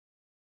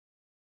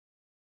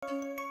Let's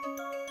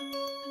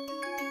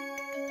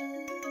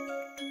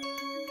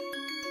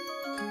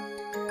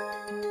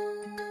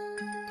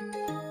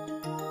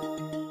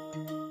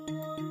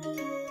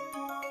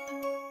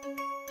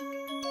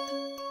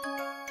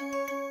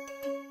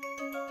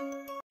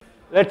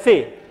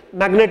see,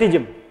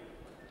 magnetism.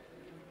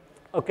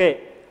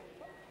 Okay,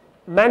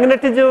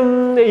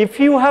 magnetism, if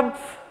you have,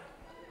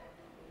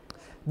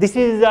 this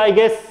is I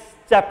guess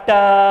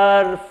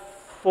chapter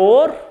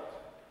 4,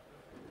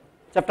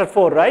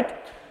 right?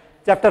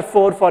 Chapter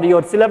 4 for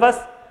your syllabus,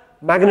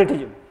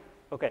 magnetism.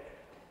 Okay,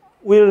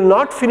 we will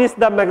not finish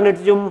the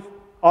magnetism,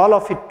 all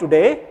of it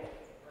today.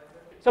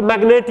 So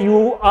magnet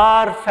you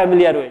are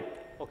familiar with.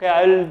 Okay,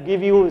 I will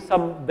give you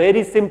some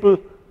very simple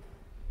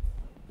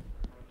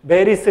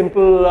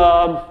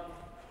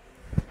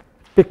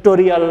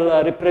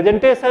pictorial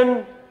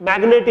representation.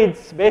 Magnet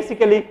is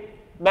basically,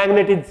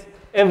 magnet is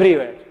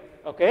everywhere.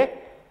 Okay,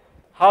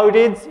 how it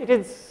is? It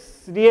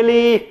is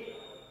really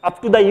up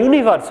to the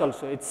universe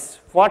also. It's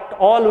what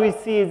all we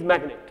see is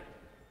magnet.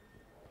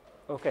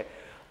 Okay,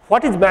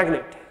 what is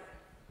magnet?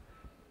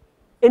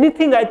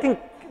 Anything, I think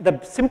the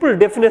simple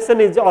definition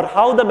is, or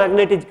how the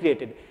magnet is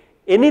created,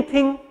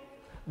 anything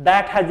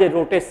that has a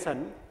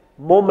rotation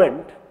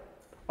moment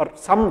or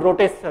some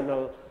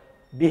rotational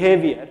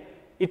behavior,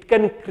 it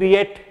can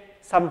create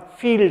some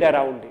field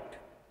around it.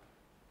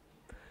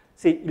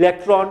 See,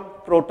 electron,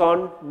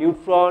 proton,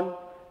 neutron,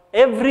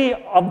 every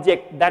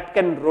object that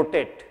can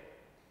rotate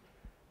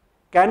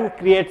can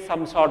create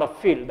some sort of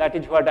field. That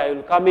is what I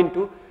will come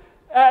into.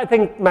 I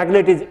think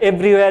magnet is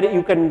everywhere.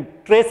 You can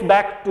trace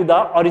back to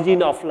the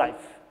origin of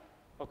life.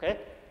 Okay.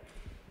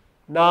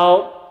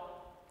 Now,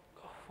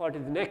 what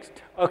is next?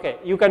 Okay,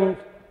 you can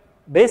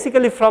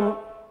basically from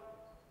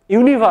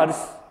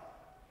universe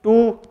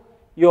to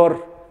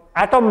your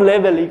atom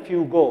level, if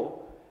you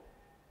go,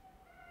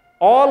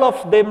 all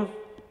of them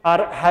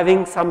are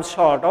having some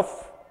sort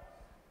of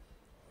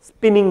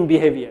spinning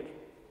behavior.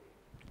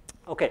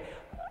 Okay,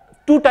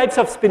 two types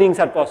of spinnings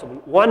are possible.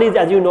 One is,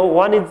 as you know,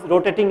 one is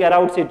rotating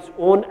around its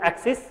own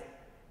axis,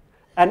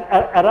 and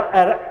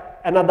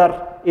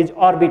another is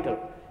orbital.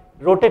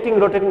 Rotating,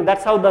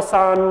 that's how the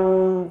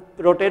sun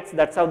rotates,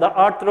 that's how the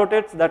earth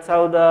rotates, that's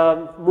how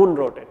the moon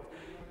rotates.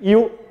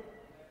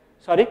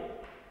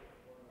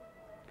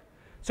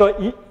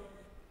 So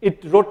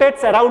it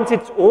rotates around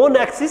its own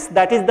axis,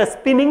 that is the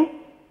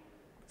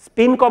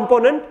spin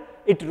component.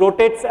 It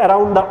rotates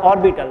around the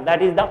orbital,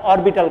 that is the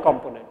orbital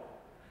component.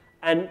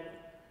 And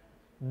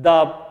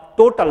the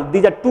total,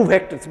 these are two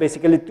vectors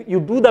basically. You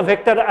do the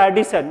vector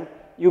addition,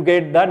 you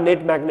get the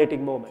net magnetic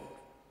moment.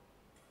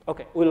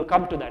 Okay, we will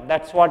come to that.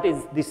 That's what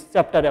is this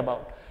chapter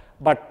about.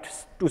 But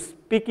to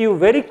speak you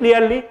very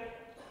clearly,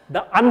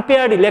 the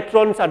unpaired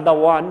electrons are the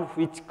one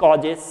which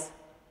causes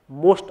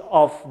most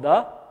of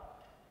the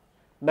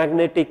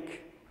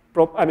magnetic,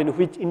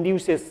 which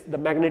induces the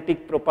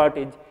magnetic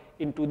properties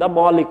into the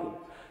molecule.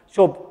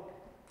 So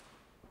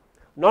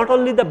not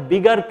only the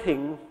bigger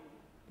thing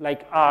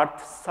like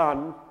earth,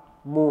 sun,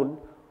 moon,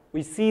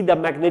 we see the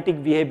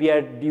magnetic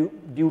behavior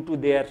due to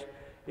their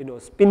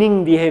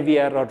spinning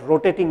behavior or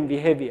rotating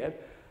behavior.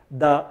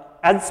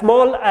 As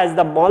small as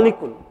the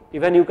molecule,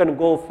 even you can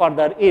go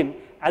further in,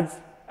 as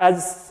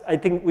I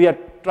think we are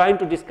trying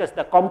to discuss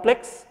the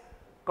complex.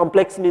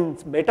 Complex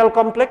means metal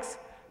complex,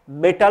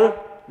 metal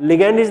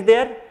ligand is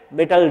there,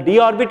 metal d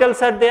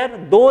orbitals are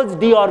there. Those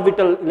d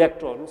orbital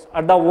electrons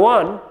are the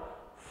one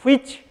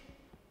which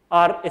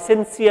are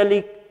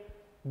essentially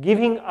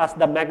giving us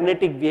the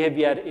magnetic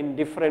behavior in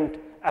different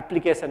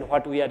application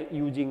what we are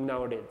using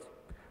nowadays.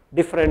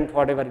 Different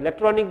whatever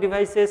electronic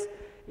devices,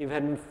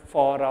 even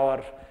for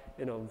our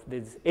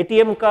this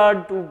ATM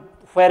card, to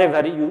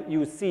wherever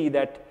you see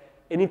that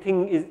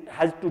anything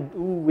has to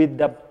do with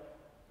the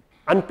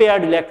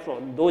unpaired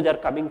electron, those are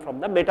coming from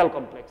the metal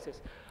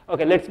complexes.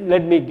 Okay,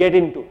 let me get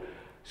into.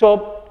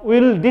 So we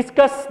will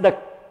discuss the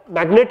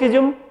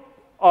magnetism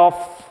of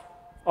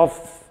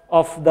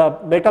the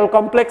metal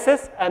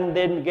complexes and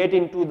then get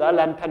into the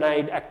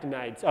lanthanide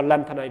actinides or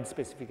lanthanides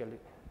specifically,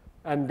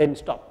 and then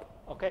stop.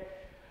 Okay.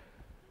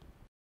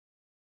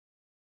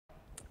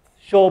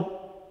 So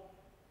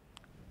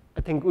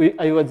I think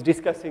I was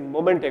discussing a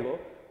moment ago,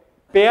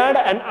 paired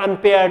and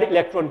unpaired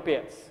electron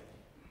pairs.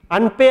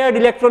 Unpaired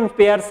electron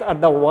pairs are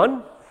the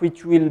one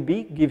which will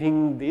be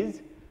giving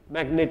this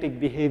magnetic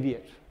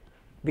behavior,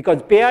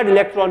 because paired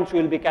electrons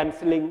will be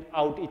cancelling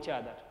out each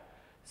other.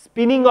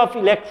 Spinning of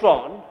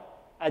electron,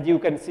 as you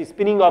can see,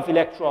 spinning of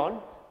electron,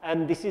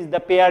 and this is the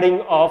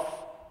pairing of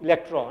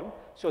electron.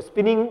 So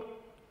spinning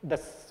the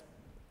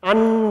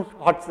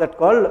what's that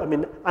called?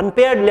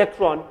 Unpaired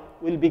electron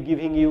will be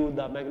giving you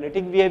the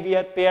magnetic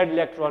behavior. Paired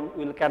electron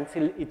will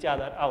cancel each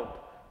other out.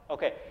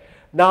 Okay.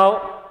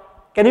 Now,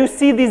 can you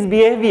see this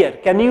behavior?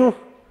 Can you,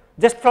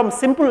 just from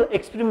simple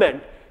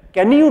experiment,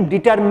 can you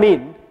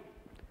determine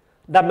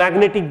the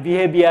magnetic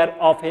behavior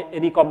of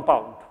any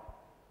compound,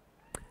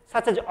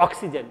 such as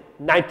oxygen,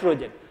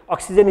 nitrogen?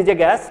 Oxygen is a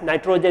gas,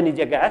 nitrogen is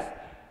a gas.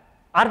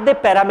 Are they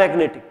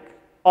paramagnetic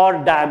or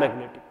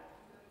diamagnetic?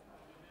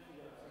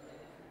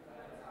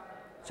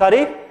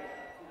 Sorry?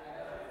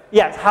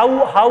 Yes,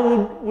 how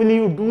will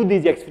you do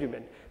this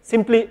experiment?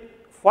 Simply,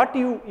 what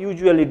you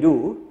usually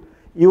do,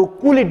 you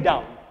cool it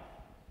down.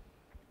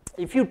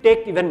 If you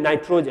take even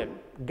nitrogen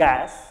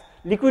gas,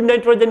 liquid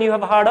nitrogen you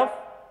have heard of,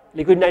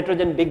 liquid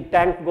nitrogen, big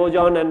tank goes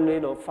on,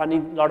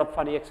 and lot of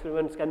funny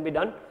experiments can be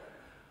done.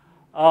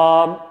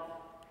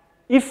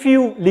 If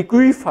you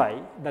liquefy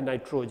the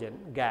nitrogen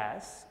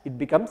gas, it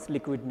becomes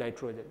liquid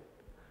nitrogen.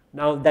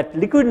 Now that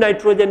liquid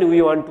nitrogen,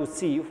 we want to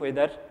see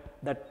whether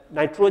that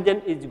nitrogen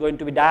is going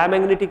to be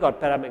diamagnetic or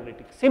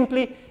paramagnetic.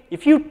 Simply,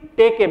 if you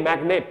take a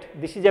magnet,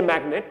 this is a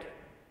magnet,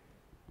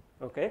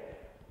 okay,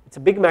 it's a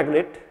big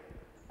magnet,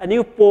 and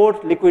you pour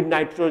liquid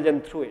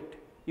nitrogen through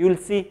it, you will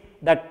see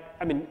that,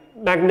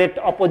 magnet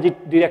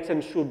opposite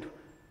direction should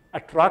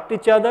attract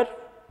each other.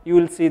 You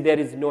will see there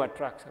is no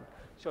attraction.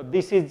 So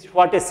this is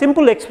what a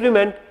simple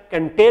experiment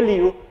can tell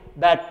you,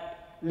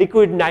 that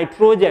liquid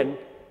nitrogen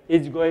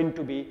is going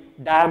to be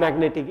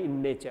diamagnetic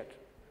in nature.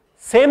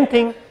 Same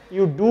thing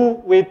you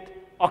do with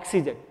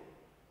oxygen,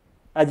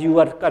 as you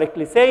are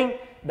correctly saying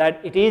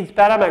that it is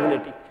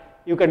paramagnetic.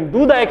 You can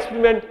do the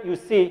experiment, you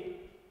see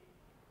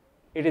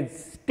it is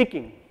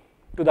sticking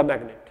to the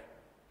magnet.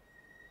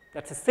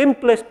 That's the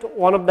simplest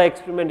one of the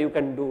experiment you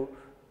can do,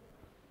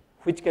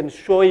 which can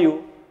show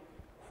you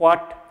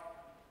what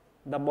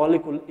the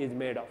molecule is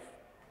made of.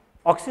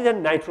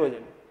 Oxygen,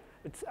 nitrogen.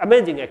 It's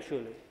amazing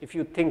actually if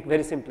you think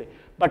very simply,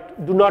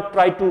 but do not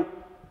try to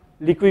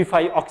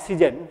liquefy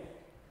oxygen.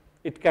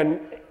 It can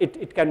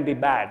be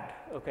bad.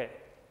 Okay,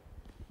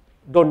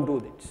 don't do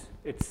this.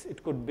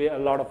 It could be a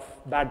lot of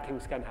bad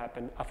things can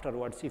happen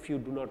afterwards if you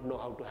do not know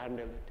how to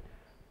handle it.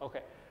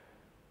 Okay,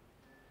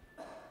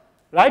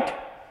 right?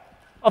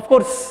 Of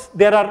course,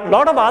 there are a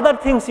lot of other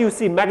things you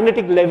see,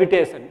 magnetic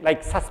levitation,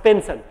 like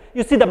suspension.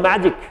 You see the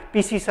magic,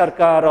 P.C.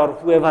 Sarkar or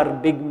whoever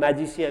big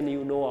magician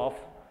you know of.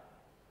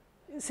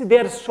 You see, they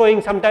are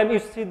showing sometimes, you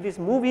see this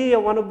movie,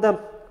 one of the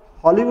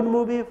Hollywood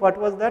movie, what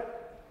was that?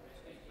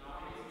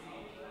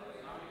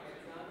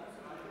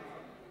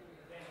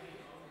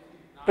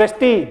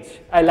 Prestige,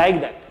 I like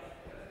that.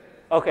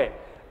 Okay.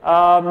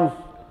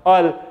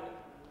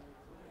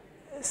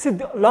 See,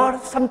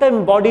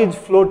 sometimes body is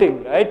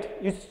floating, right?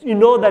 You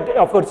know that,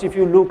 of course, if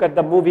you look at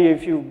the movie,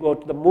 if you go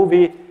to the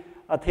movie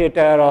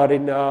theater, or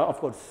in, of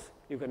course,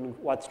 you can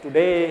watch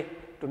today,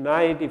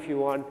 tonight, if you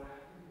want.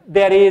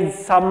 There is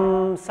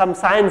some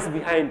science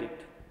behind it.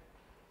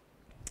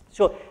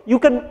 So you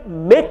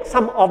can make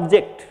some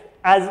object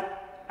as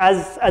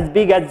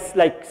big as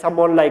like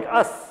someone like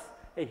us,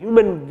 a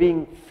human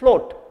being,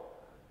 float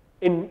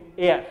in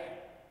air.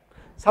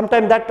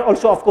 Sometimes that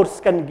also, of course,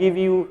 can give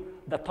you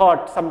the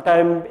thought.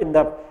 Sometime in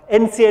the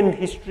ancient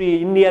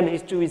history, Indian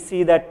history, we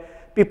see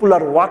that people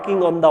are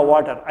walking on the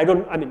water. I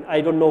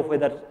don't know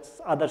whether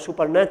other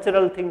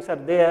supernatural things are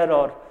there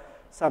or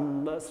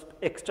some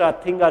extra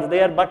thing are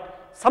there,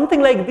 but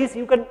something like this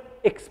you can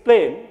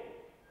explain,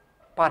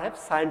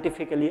 perhaps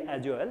scientifically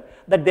as well,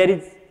 that there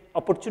is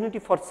opportunity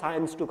for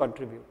science to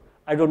contribute.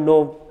 I don't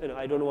know,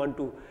 I don't want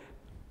to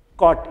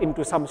caught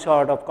into some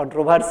sort of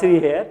controversy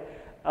here.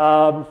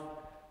 So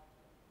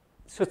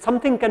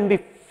something can be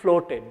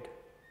floated.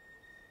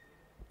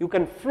 You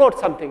can float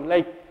something,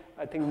 like,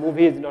 I think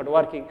movie is not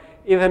working.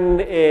 Even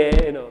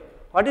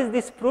what is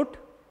this fruit?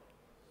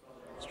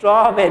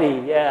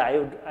 Strawberry.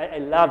 Yeah, I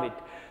love it.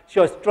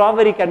 So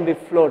strawberry can be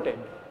floated,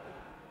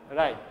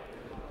 right?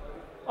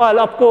 Well,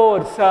 of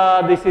course,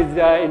 this is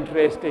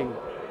interesting.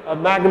 A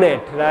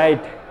magnet,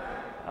 right?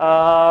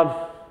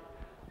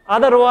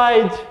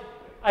 Otherwise,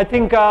 I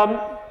think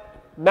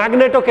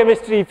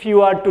magnetochemistry, if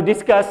you are to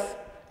discuss,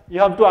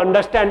 you have to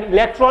understand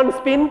electron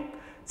spin.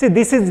 See,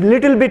 this is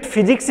little bit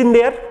physics in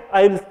there.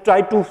 I will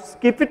try to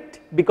skip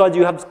it because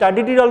you have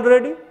studied it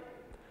already.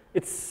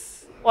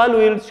 It's all,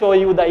 we will show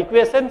you the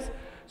equations.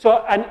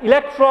 So an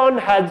electron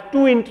has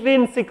two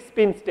intrinsic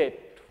spin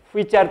states,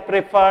 which are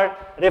referred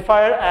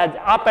as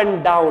up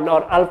and down,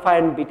 or alpha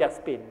and beta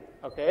spin.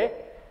 Okay,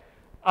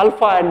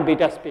 alpha and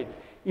beta spin.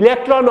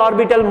 Electron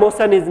orbital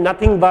motion is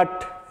nothing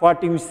but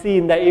what you see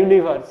in the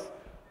universe.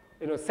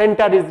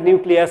 Center is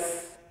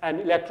nucleus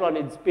and electron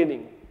is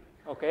spinning.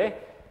 Okay.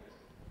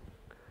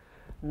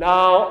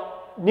 Now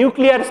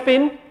nuclear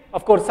spin,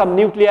 of course some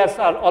nuclears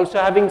are also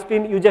having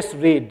spin, you just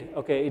read,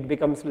 okay, it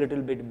becomes a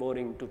little bit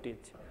boring to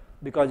teach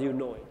because you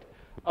know it.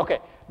 Okay.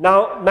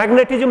 Now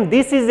magnetism,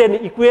 this is an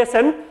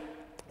equation.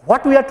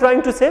 What we are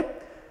trying to say,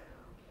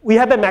 we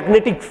have a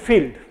magnetic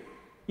field.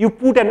 You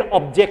put an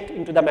object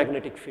into the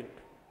magnetic field.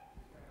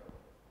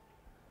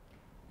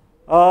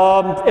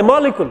 A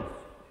molecule,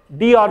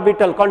 d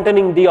orbital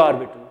containing d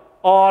orbital,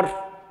 or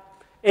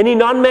any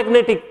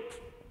non-magnetic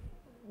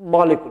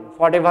molecule,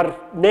 whatever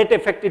net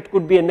effect, it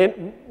could be a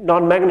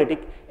non-magnetic,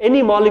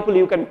 any molecule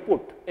you can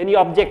put, any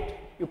object,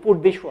 you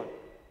put this one.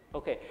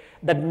 Okay.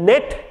 The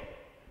net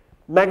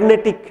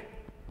magnetic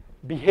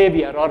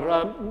behavior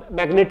or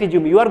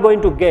magnetism you are going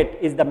to get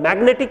is the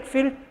magnetic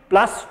field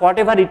plus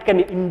whatever it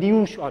can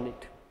induce on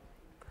it.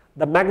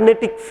 The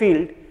magnetic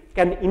field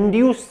can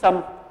induce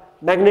some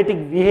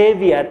magnetic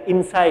behavior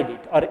inside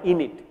it or in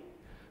it.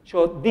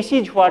 So this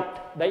is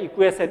what the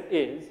equation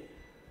is.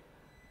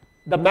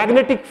 The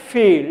magnetic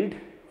field,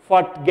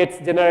 what gets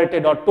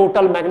generated, or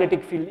total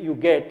magnetic field you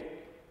get,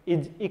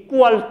 is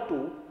equal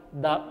to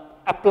the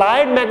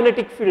applied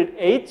magnetic field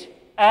H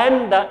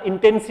and the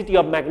intensity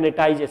of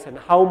magnetization,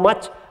 how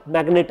much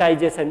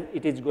magnetization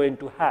it is going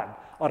to have,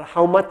 or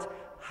how much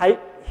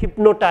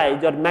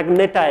hypnotized or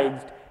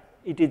magnetized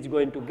it is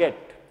going to get.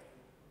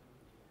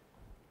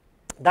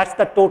 That's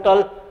the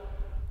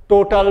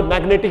total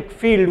magnetic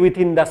field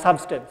within the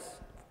substance.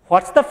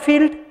 What's the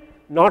field?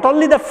 Not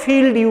only the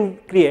field you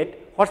create,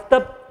 what's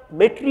the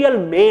material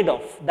made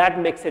of, that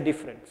makes a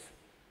difference.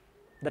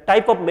 The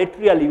type of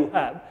material you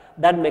have,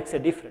 that makes a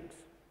difference.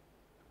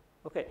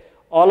 Okay.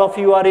 All of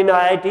you are in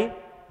IIT,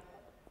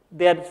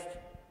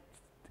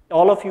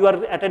 all of you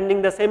are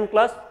attending the same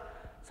class.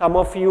 Some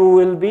of you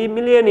will be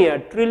millionaire,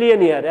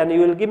 trillionaire, and you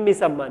will give me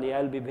some money.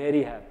 I will be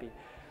very happy,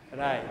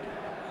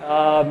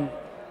 right?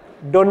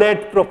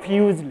 Donate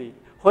profusely.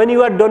 When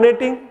you are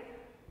donating,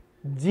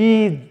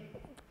 ji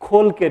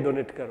khol ke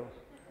donate karo.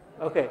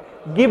 Okay,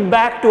 give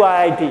back to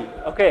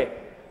IIT. Okay,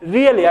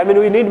 really, I mean,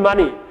 we need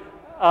money,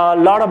 a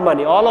lot of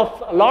money. A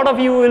lot of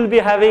you will be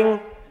having,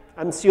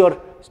 I'm sure,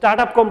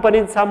 startup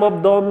companies. Some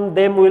of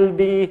them will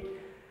be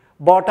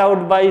bought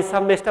out by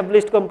some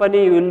established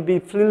company. You will be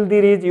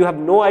filthy rich. You have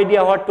no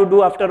idea what to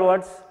do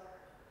afterwards.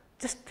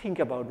 Just think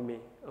about me,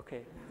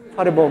 okay,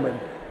 for a moment.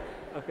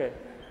 Okay,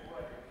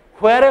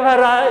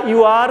 wherever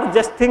you are,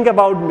 just think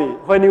about me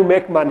when you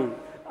make money.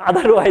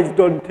 Otherwise,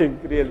 don't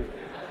think, really.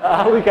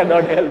 We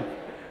cannot help.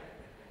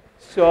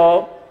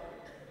 So,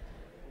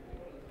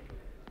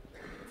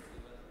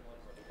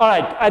 all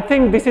right, I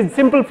think this is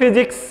simple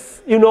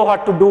physics. You know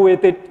what to do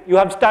with it. You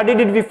have studied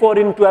it before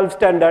in 12th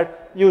standard.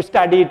 You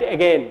study it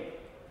again.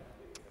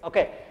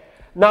 Okay.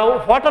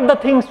 Now, what are the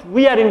things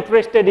we are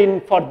interested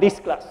in for this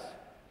class?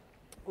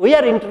 We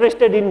are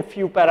interested in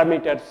few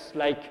parameters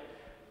like,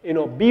 you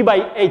know, B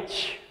by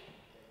H,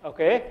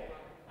 okay,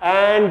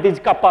 and this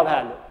kappa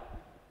value,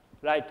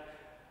 right?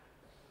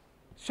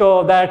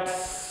 So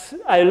that's,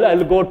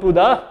 I'll go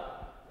to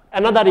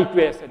another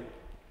equation.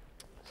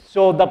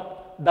 So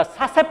the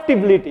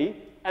susceptibility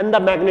and the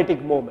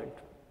magnetic moment.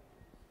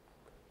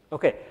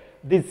 Okay,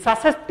 the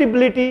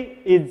susceptibility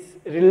is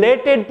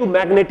related to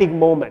magnetic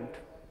moment,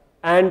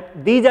 and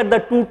these are the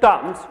two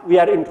terms we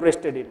are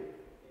interested in.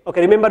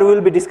 Okay, remember we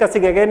will be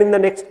discussing again in the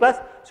next class,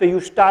 so you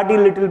study a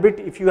little bit.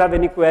 If you have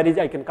any queries,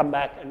 I can come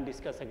back and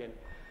discuss again.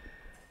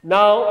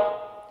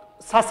 Now,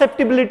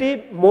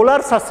 susceptibility,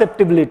 molar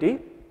susceptibility,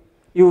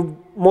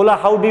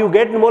 how do you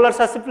get molar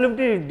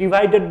susceptibility?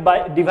 Divided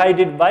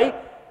by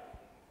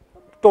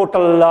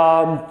total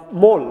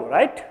mole,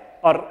 right,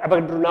 or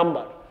Avogadro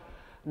number.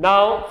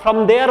 Now,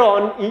 from there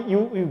on,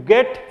 you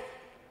get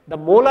the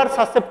molar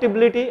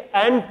susceptibility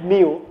and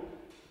mu.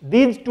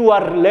 These two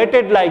are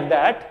related like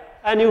that,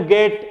 and you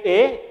get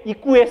a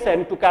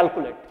equation to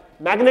calculate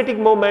magnetic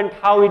moment,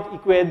 how it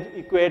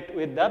equate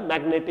with the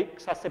magnetic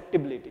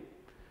susceptibility.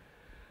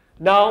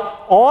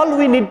 Now, all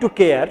we need to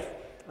care,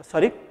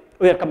 sorry,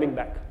 we are coming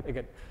back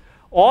again.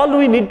 All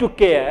we need to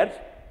care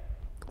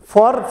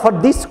for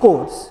this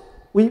course,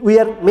 we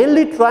are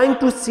mainly trying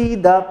to see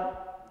the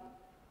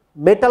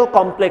metal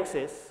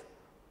complexes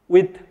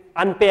with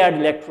unpaired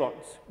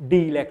electrons,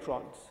 d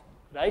electrons,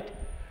 right?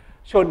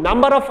 So,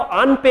 number of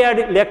unpaired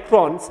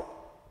electrons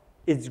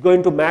is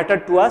going to matter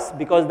to us,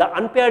 because the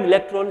unpaired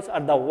electrons are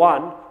the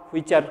one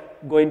which are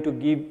going to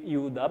give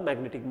you the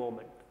magnetic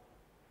moment.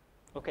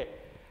 Okay.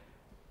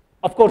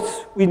 Of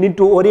course, we need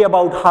to worry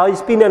about high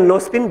spin and low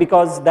spin,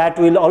 because that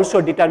will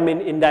also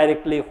determine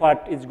indirectly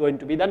what is going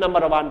to be the number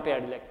of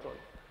unpaired electrons.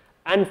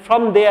 And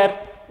from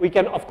there, we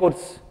can of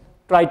course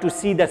try to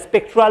see the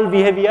spectral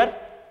behavior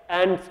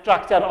and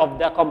structure of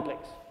the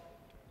complex.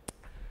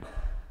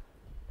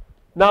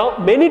 Now,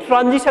 many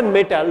transition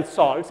metal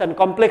salts and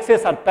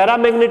complexes are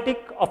paramagnetic,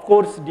 of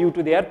course, due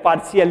to their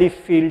partially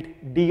filled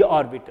d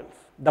orbitals.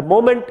 The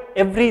moment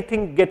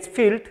everything gets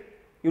filled,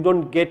 you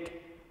don't get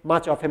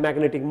much of a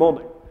magnetic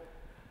moment.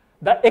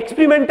 The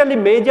experimentally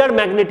measured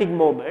magnetic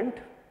moment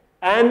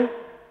and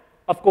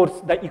of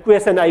course the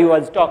equation I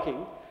was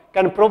talking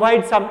can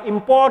provide some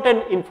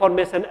important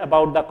information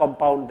about the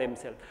compound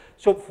themselves.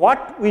 So,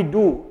 what we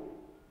do,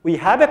 we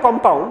have a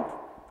compound,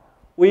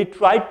 we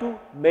try to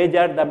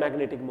measure the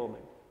magnetic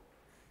moment,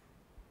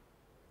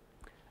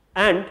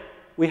 and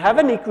we have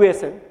an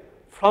equation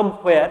from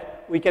where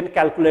we can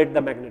calculate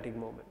the magnetic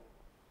moment.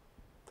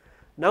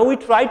 Now, we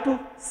try to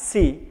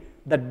see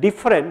the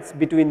difference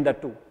between the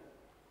two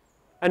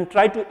and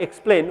try to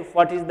explain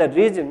what is the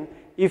reason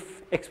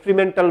if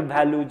experimental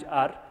values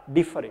are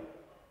differing.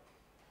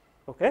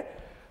 Okay.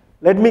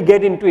 Let me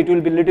get into it,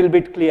 will be little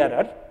bit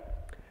clearer.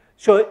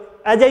 So,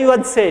 as I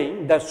was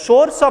saying, the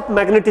source of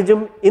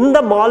magnetism in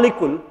the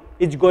molecule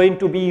is going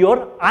to be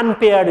your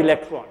unpaired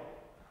electron.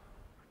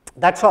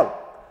 That's all.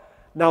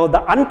 Now,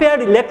 the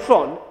unpaired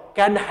electron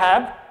can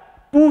have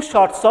two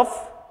sorts of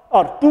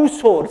or two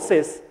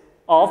sources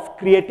of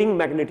creating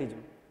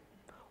magnetism.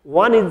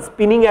 One is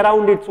spinning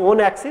around its own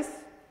axis,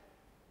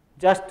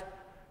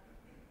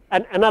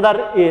 and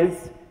another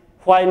is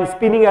while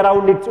spinning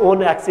around its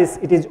own axis,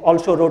 it is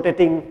also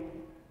rotating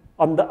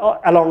on the,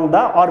 along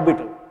the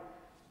orbital,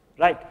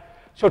 right?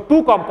 So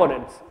two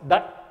components,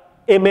 the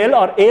ML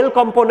or L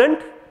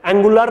component,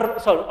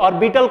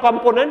 orbital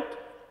component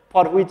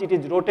for which it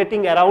is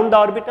rotating around the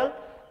orbital,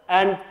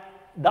 and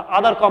the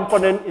other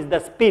component is the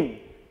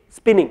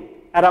spinning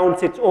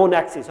around its own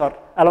axis or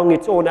along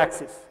its own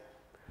axis.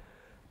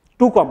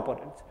 Two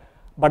components.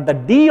 But the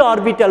d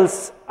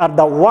orbitals are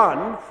the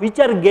one which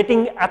are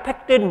getting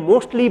affected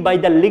mostly by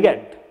the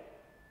ligand.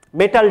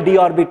 Metal d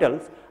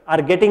orbitals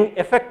are getting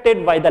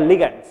affected by the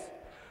ligands.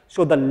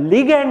 So the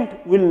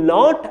ligand will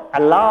not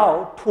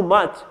allow too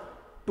much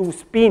to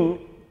spin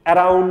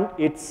around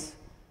its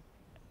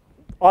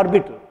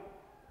orbital.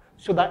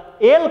 So the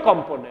L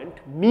component,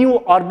 mu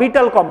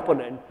orbital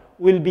component,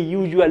 will be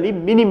usually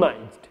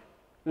minimized.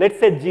 Let's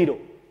say 0.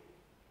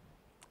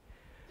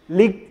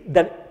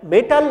 The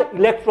metal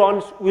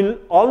electrons will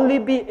only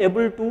be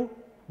able to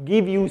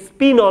give you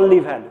spin only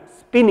value,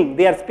 spinning,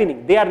 they are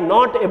spinning. They are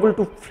not able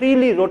to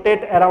freely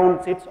rotate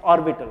around its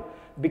orbital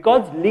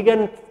because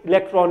ligand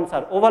electrons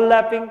are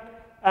overlapping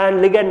and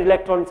ligand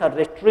electrons are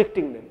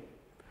restricting them.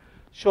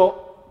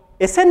 So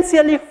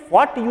essentially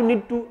what you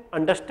need to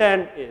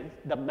understand is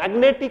the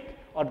magnetic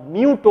or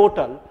mu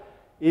total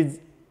is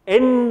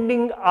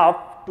ending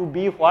up to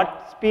be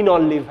what? Spin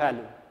only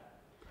value.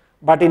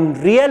 But in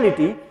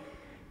reality,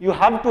 you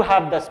have to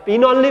have the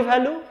spin only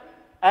value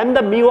and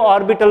the mu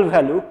orbital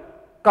value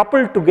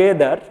coupled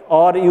together,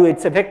 or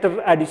it's a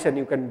vector addition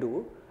you can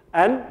do,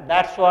 and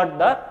that's what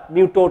the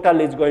mu total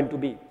is going to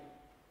be.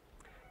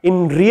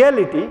 In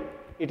reality,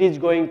 it is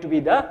going to be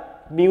the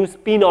mu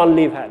spin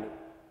only value.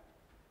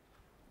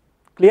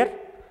 Clear?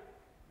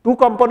 Two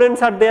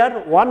components are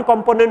there, one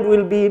component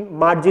will be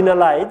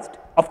marginalized.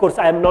 Of course,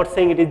 I am not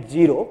saying it is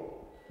 0.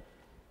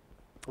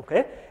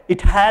 Okay?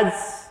 It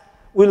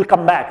will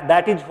come back.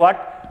 That is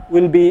what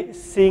we'll be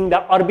seeing,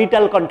 the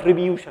orbital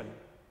contribution.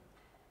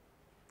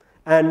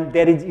 And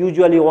there is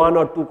usually 1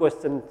 or 2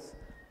 questions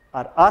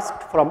are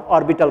asked from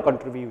orbital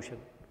contribution,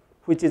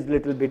 which is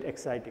little bit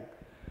exciting.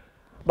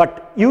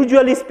 But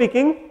usually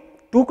speaking,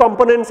 two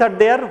components are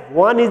there,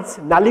 one is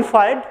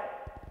nullified,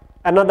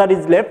 another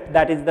is left,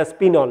 that is the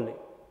spin only.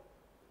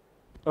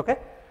 Okay?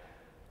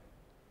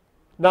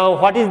 Now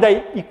what is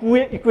the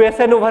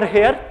equation over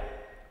here?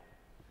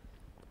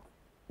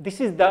 This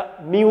is the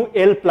mu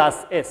L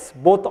plus S,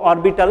 both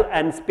orbital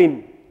and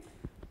spin.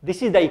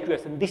 This is the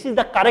equation. This is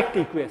the correct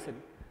equation.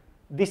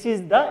 This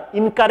is the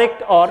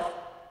incorrect or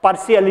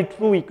partially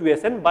true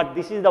equation, but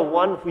this is the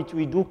one which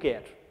we do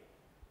care.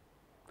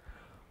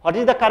 What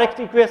is the correct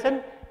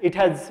equation? It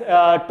has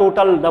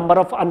total number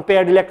of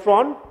unpaired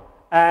electron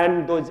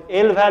and those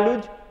L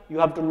values. You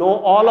have to know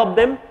all of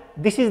them.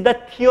 This is the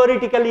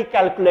theoretically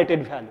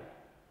calculated value.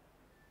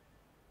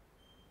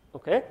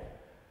 Okay?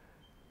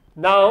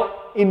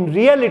 Now, in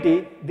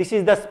reality, this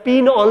is the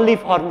spin only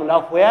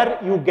formula where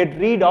you get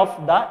rid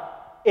of the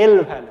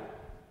L value.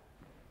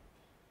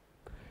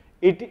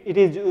 It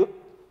is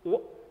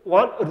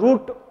 1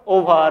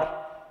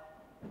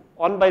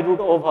 by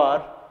root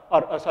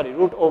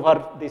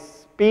over this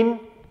spin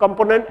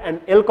component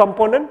and L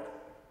component,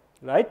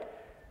 right?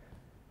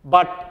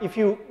 But if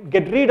you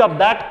get rid of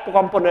that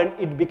component,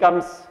 it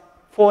becomes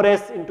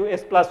 4s into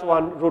s plus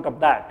 1 root of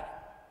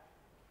that,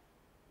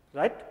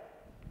 right?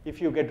 If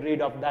you get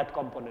rid of that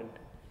component,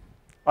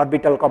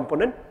 orbital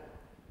component.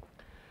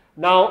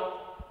 Now,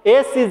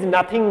 s is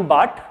nothing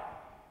but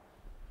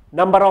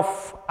number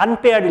of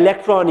unpaired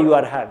electron you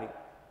are having.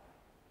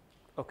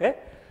 Okay?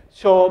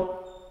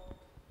 So,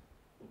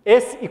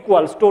 s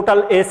equals,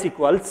 total s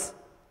equals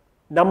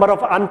number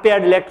of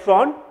unpaired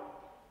electron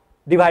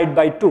divided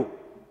by 2.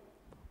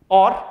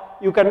 Or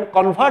you can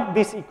convert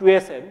this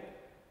equation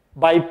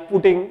by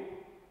putting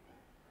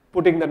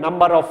the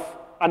number of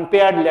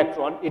unpaired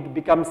electron, it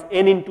becomes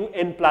n into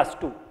n plus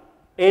 2,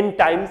 n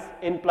times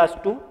n plus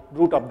 2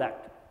 root of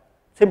that.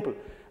 Simple.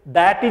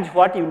 That is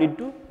what you need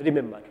to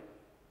remember.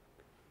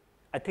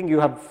 I think you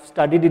have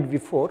studied it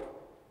before.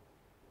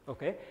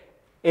 Okay?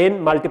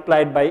 N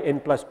multiplied by n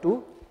plus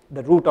 2,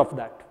 the root of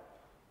that.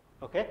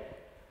 Okay?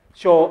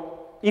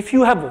 So, if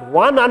you have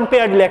one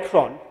unpaired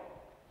electron,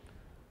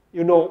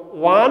 you know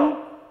 1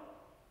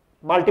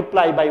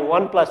 multiplied by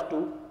 1 plus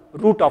 2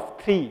 root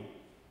of 3,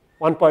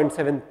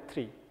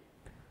 1.73.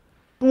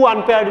 2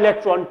 unpaired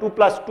electron, 2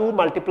 plus 2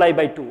 multiplied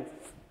by 2,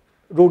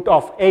 root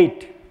of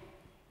 8,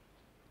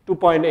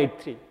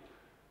 2.83.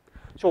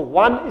 So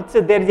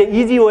there is an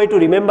easy way to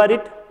remember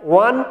it.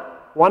 1,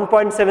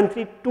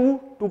 1.73, 2,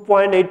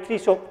 2.83.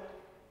 So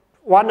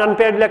 1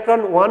 unpaired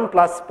electron, 1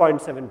 plus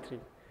 0.73.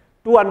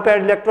 2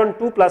 unpaired electron,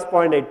 2 plus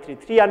 0.83.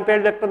 3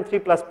 unpaired electron, 3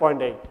 plus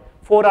 0.8.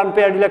 4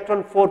 unpaired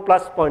electron, 4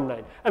 plus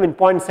 0.9. I mean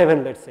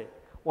 0.7, let's say.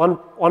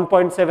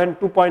 1.7,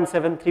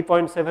 2.7,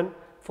 3.7,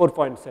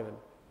 4.7.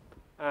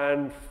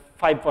 And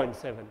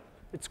 5.7.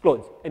 It's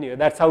close. Anyway,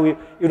 that's how you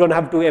don't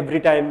have to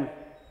every time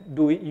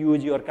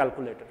use your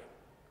calculator.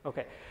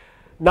 Okay.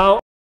 Now,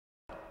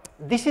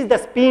 this is the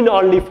spin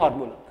only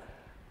formula.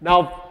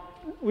 Now,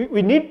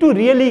 we need to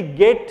really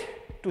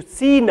get to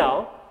see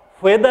now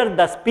whether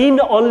the spin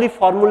only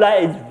formula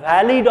is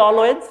valid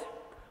always,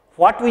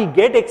 what we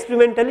get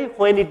experimentally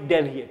when it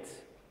deviates,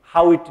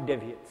 how it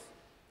deviates.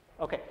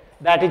 Okay,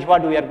 that is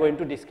what we are going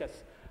to discuss.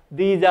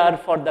 These are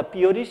for the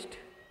purist.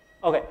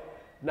 Okay,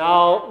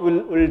 now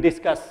we'll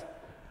discuss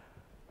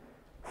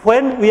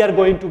when we are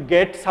going to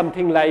get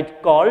something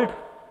like called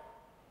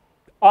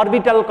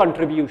orbital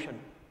contribution.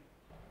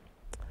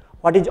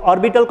 What is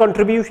orbital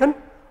contribution?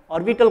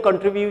 Orbital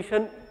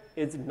contribution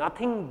is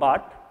nothing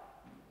but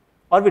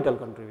orbital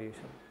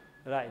contribution,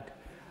 right?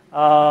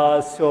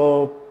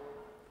 So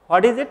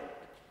what is it?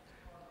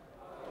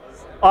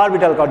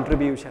 Orbital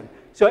contribution.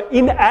 So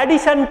in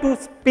addition to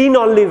spin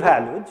only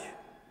values,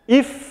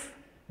 if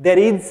there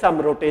is some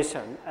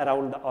rotation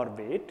around the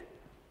orbit,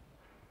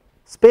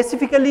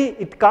 specifically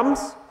it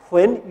comes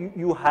when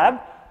you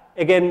have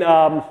again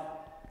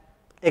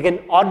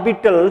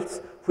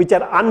orbitals which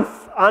are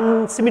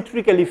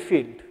unsymmetrically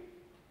filled,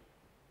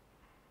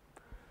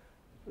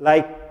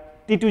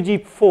 like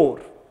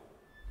T2G4.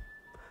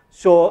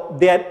 So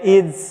there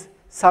is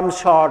some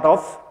sort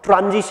of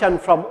transition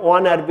from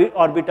one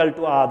orbital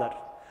to other.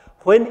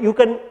 When you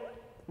can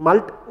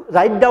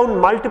write down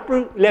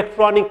multiple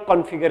electronic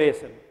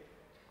configuration,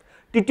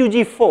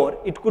 T2G4,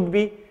 it could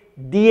be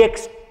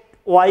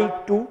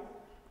dxy2,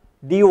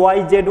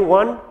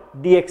 dyz1,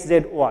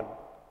 dxz1,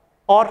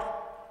 or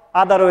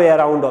other way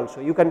around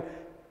also. You can,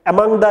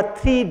 among the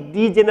three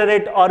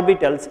degenerate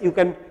orbitals, you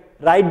can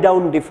write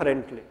down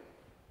differently,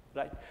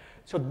 right?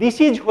 So this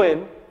is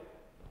when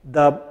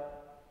the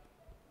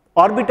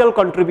orbital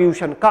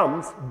contribution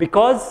comes,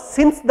 because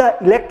since the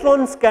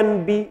electrons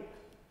can be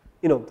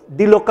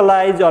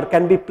delocalized or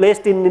can be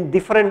placed in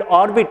different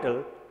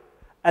orbital,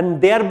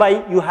 and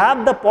thereby you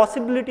have the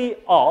possibility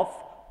of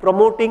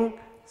promoting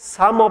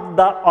some of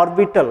the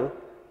orbital,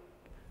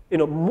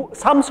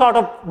 some sort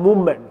of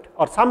movement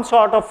or some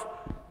sort of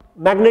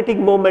magnetic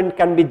moment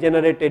can be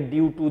generated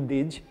due to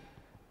this,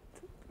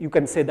 you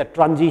can say the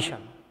transition,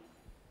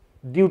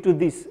 due to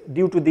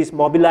this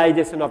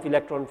mobilization of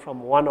electron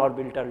from one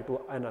orbital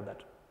to another,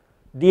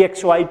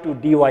 dxy to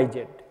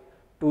dyz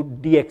to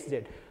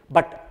dxz.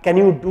 But can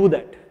you do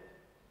that?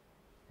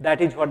 That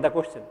is what the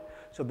question.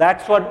 So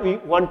that's what we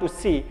want to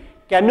see.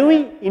 Can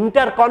we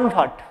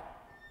interconvert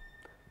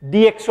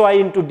dxy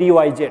into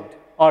dyz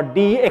or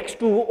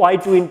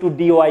dx2y2 into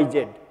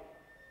dyz?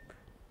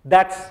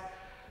 That's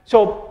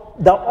so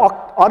the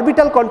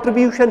orbital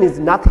contribution is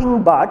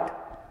nothing but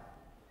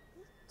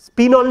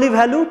spin only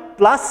value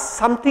plus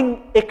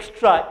something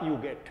extra you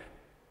get.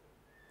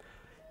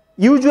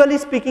 Usually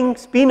speaking,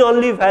 spin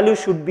only value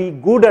should be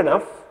good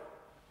enough,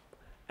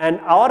 and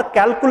our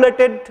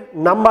calculated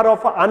number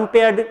of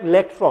unpaired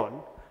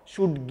electron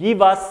should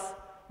give us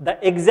the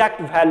exact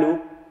value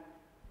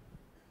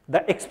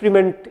the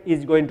experiment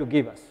is going to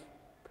give us.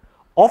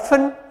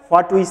 Often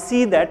what we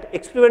see that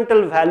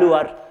experimental value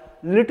are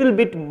little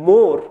bit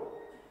more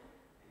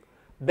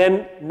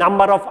than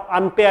number of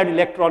unpaired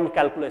electron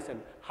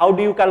calculation. How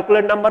do you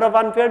calculate number of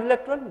unpaired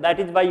electron? That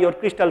is by your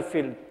crystal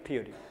field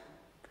theory.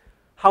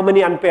 How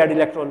many unpaired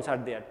electrons are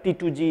there?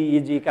 T2G,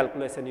 EG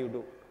calculation you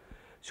do.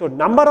 So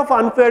number of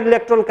unpaired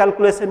electron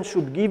calculation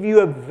should give you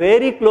a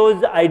very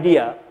close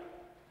idea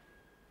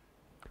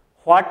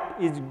what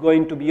is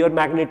going to be your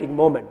magnetic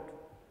moment.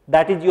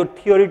 That is your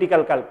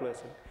theoretical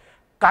calculation.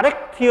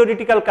 Correct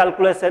theoretical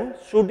calculation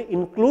should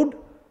include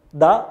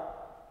the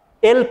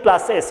L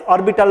plus S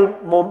orbital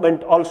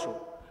moment also,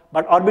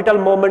 but orbital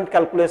moment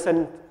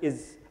calculation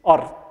is,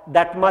 or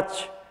that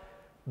much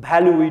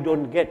value we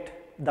don't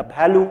get. The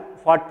value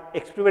what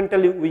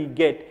experimentally we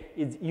get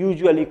is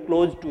usually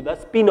close to the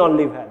spin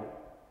only value.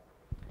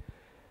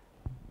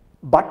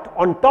 But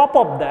on top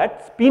of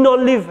that, spin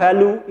only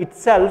value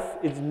itself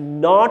is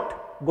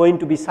not going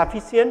to be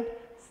sufficient.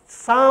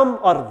 Some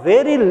or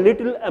very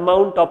little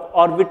amount of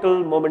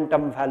orbital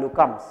momentum value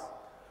comes.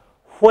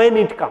 When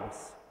it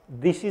comes,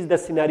 this is the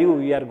scenario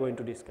we are going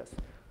to discuss.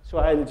 So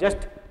I will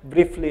just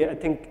briefly, I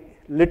think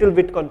little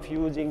bit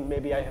confusing,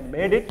 maybe I have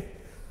made it.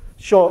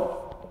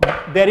 So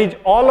there is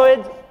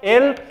always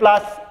L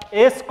plus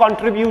S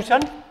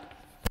contribution,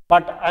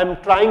 but I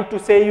am trying to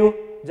say you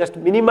just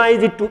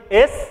minimize it to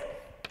S,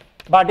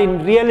 but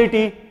in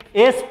reality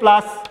S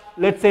plus,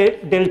 let us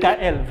say delta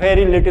L,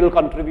 very little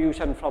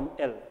contribution from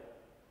L.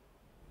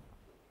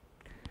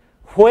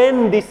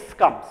 When this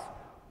comes,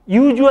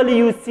 usually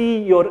you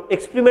see your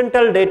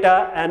experimental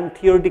data and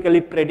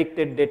theoretically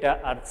predicted data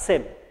are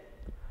same.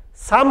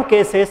 Some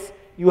cases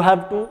you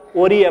have to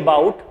worry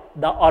about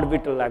the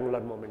orbital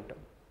angular momentum.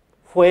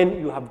 When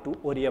you have to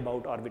worry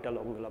about orbital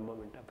angular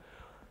momentum.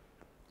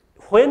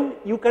 When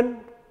you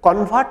can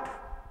convert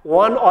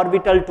one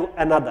orbital to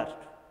another,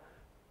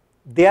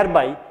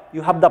 thereby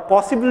you have the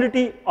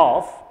possibility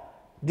of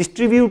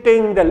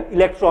distributing the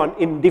electron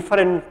in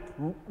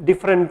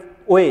different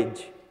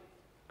ways,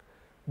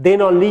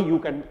 then only you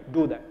can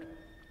do that.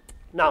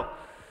 Now,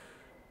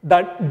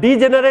 the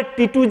degenerate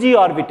T2G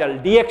orbital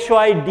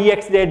dxy,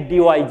 dxz,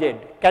 dyz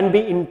can be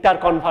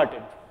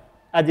interconverted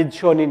as is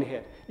shown in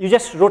here. You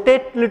just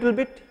rotate little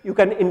bit, you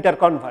can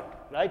interconvert,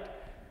 right?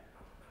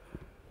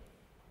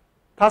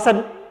 Thus,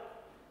 an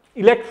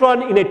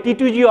electron in a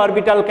T2g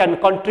orbital can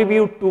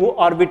contribute to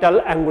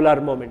orbital angular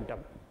momentum.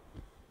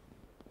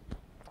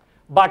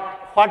 But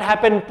what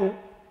happened to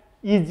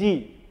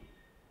EG?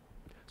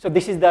 So,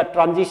 this is the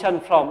transition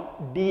from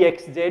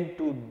dxz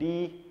to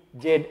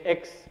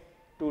dzx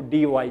to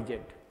dyz.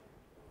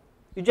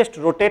 You just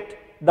rotate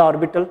the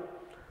orbital,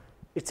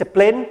 it is a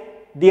plane,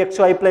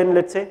 dxy plane,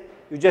 let us say,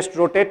 you just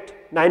rotate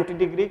 90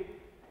 degree,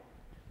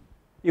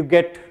 you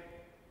get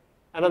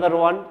another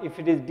one. If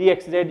it is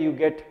dxz, you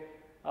get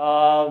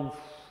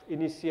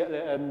initial,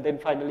 and then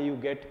finally you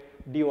get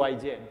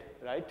dyz,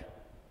 right?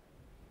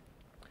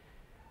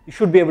 You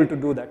should be able to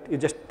do that. You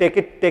just take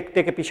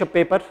a piece of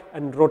paper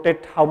and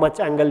rotate how much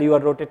angle you are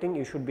rotating,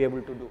 you should be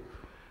able to do.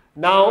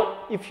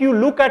 Now, if you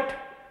look at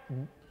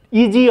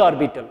EG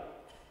orbital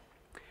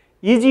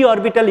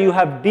you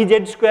have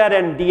dz square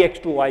and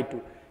dx to y2.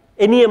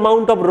 Any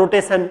amount of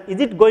rotation, is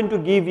it going to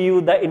give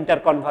you the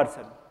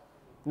interconversion?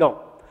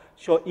 No.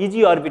 So,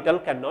 EG orbital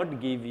cannot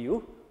give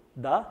you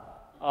the,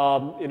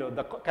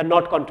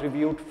 cannot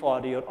contribute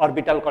for your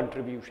orbital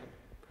contribution,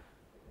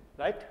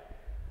 right?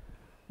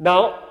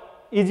 Now,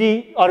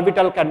 EG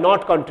orbital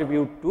cannot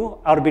contribute to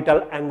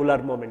orbital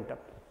angular momentum,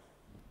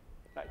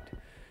 right?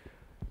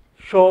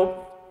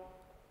 So,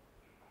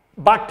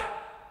 but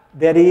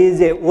there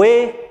is a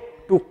way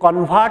to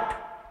convert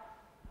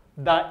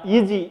the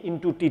EG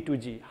into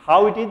T2G.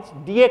 How it is?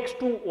 dx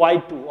to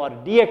y2 or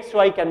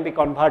dxy can be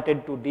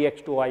converted to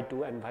dx to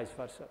y2 and vice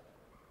versa,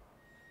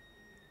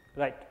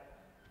 right?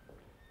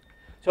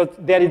 So,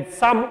 there is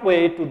some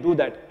way to do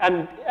that,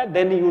 and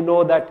then you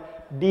know that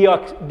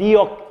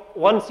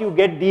once you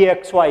get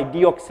dxy,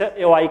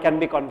 dxy can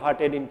be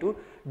converted into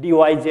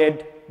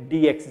dyz,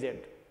 dxz.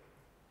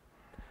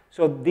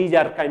 So, these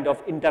are kind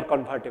of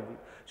interconvertible.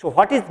 So,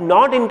 what is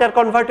not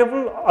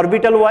interconvertible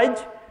orbital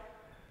wise?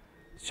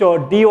 So,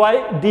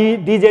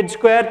 dz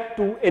square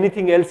to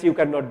anything else you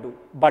cannot do,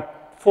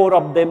 but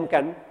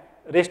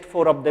rest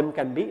 4 of them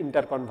can be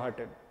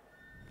interconverted.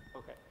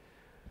 Okay.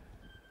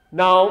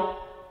 Now,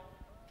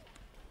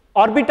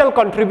 orbital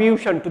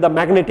contribution to the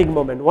magnetic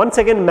moment. Once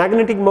again,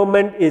 magnetic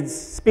moment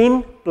is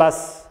spin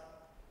plus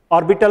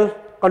orbital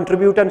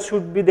contribution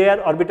should be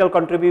there. Orbital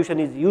contribution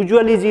is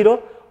usually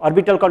 0.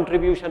 Orbital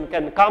contribution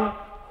can come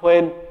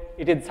when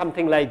it is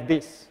something like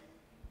this.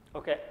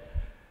 Okay.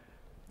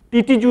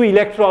 T2G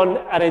electron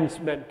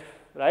arrangement,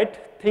 right?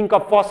 Think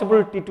of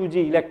possible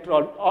T2G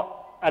electron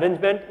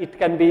arrangement. It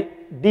can be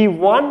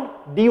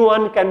D1.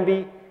 D1 can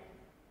be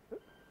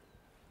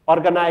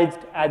organized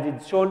as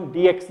is shown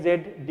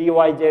dxz,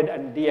 dyz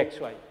and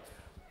dxy.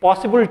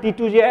 Possible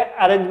T2G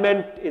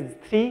arrangement is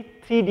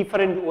three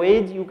different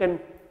ways you can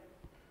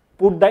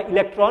put the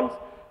electrons,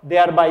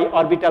 thereby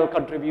orbital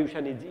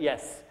contribution is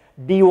yes,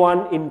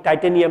 D1 in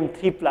titanium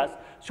 3+.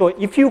 So,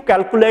 if you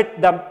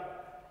calculate the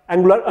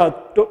angular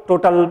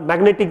total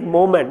magnetic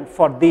moment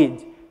for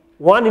these,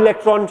 one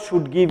electron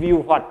should give you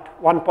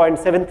what?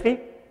 1.73.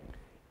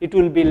 It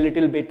will be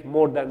little bit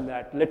more than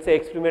that. Let us say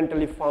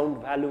experimentally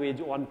found value is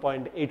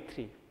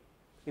 1.83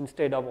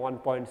 instead of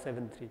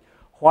 1.73.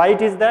 Why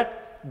it is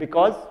that?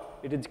 Because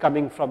it is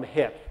coming from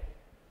here.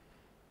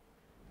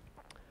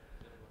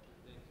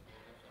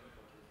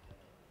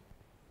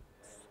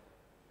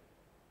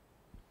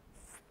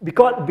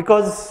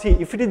 Because see,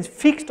 if it is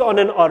fixed on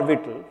an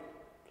orbital,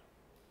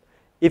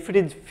 if it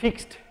is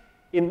fixed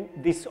in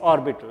this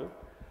orbital,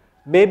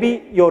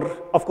 maybe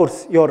of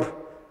course your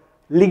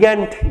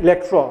ligand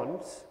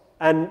electrons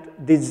and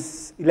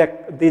these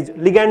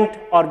ligand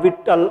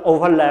orbital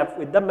overlap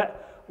with the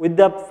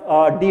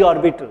d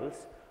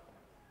orbitals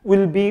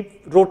will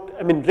be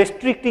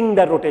restricting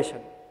the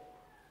rotation.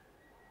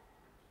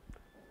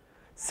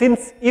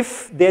 Since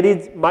if there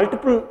is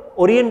multiple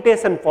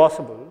orientation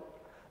possible,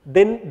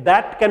 then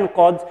that can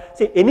cause,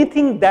 see,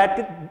 anything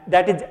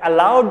that is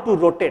allowed to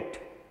rotate,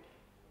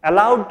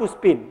 allowed to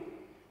spin,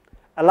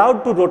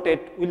 allowed to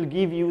rotate will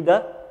give you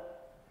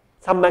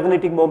some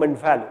magnetic moment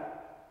value.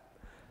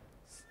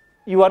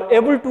 You are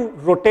able to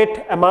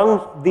rotate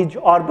among these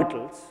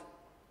orbitals,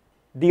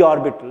 d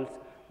orbitals,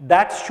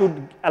 that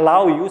should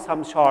allow you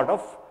some sort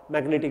of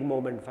magnetic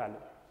moment value.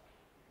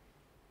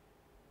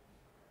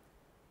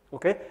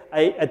 Okay,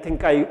 I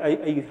think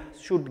I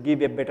should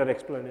give a better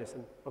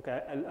explanation. Okay,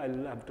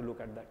 I'll have to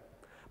look at that.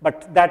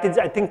 But that is,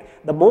 I think,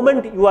 the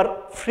moment you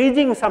are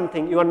freezing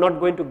something, you are not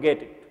going to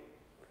get it.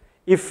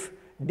 If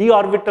this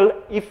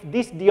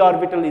d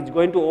orbital is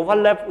going to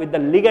overlap with the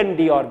ligand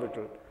d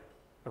orbital,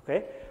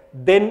 okay,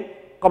 then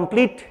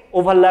complete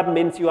overlap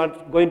means you are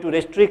going to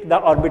restrict the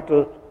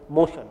orbital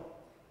motion.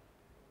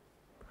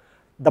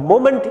 The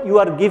moment you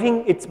are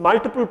giving its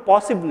multiple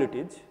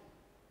possibilities,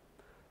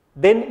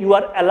 then you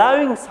are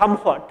allowing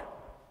somewhat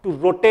to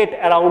rotate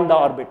around the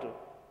orbital,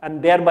 and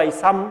thereby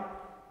some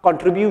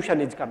contribution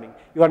is coming.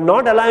 You are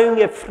not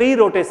allowing a free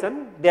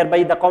rotation,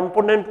 thereby the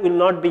component will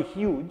not be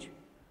huge,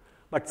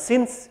 but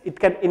since it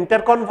can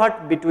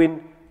interconvert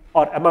between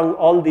or among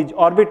all these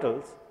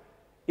orbitals,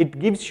 it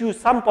gives you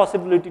some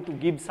possibility to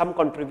give some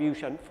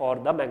contribution for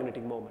the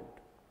magnetic moment.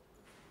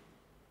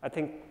 I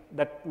think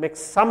that makes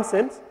some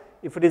sense.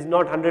 If it is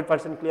not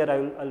 100% clear,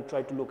 I will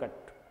try to look at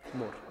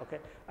more. Okay,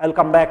 I will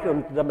come back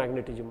on to the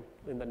magnetism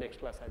in the next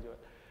class as well.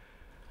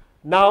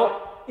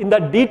 Now, in the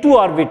D2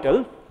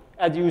 orbital,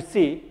 as you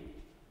see,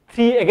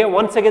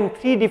 once again,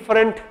 three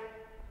different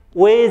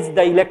ways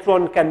the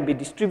electron can be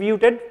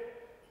distributed,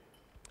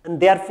 and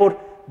therefore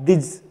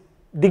these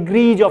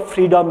degrees of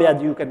freedom,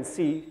 as you can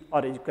see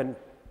or as you can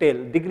tell,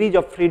 degrees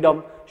of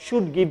freedom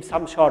should give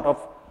some sort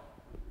of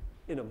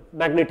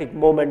magnetic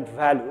moment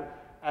value,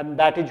 and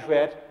that is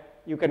where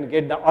you can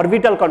get the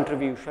orbital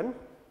contribution.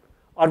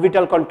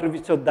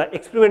 So the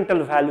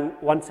experimental value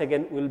once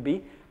again will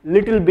be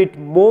little bit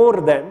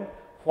more than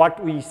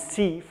what we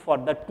see for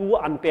the two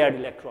unpaired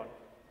electron.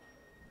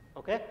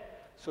 Okay?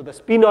 So the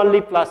spin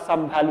only plus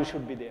some value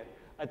should be there.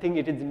 I think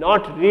it is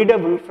not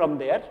readable from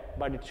there,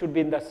 but it should be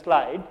in the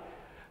slide.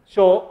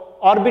 So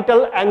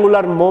orbital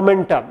angular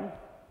momentum,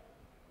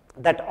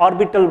 that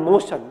orbital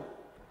motion,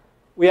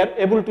 we are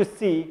able to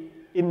see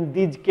in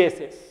these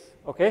cases.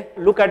 Okay?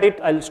 Look at it,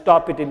 I will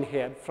stop it in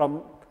here.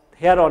 From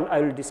here on, I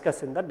will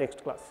discuss in the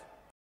next class.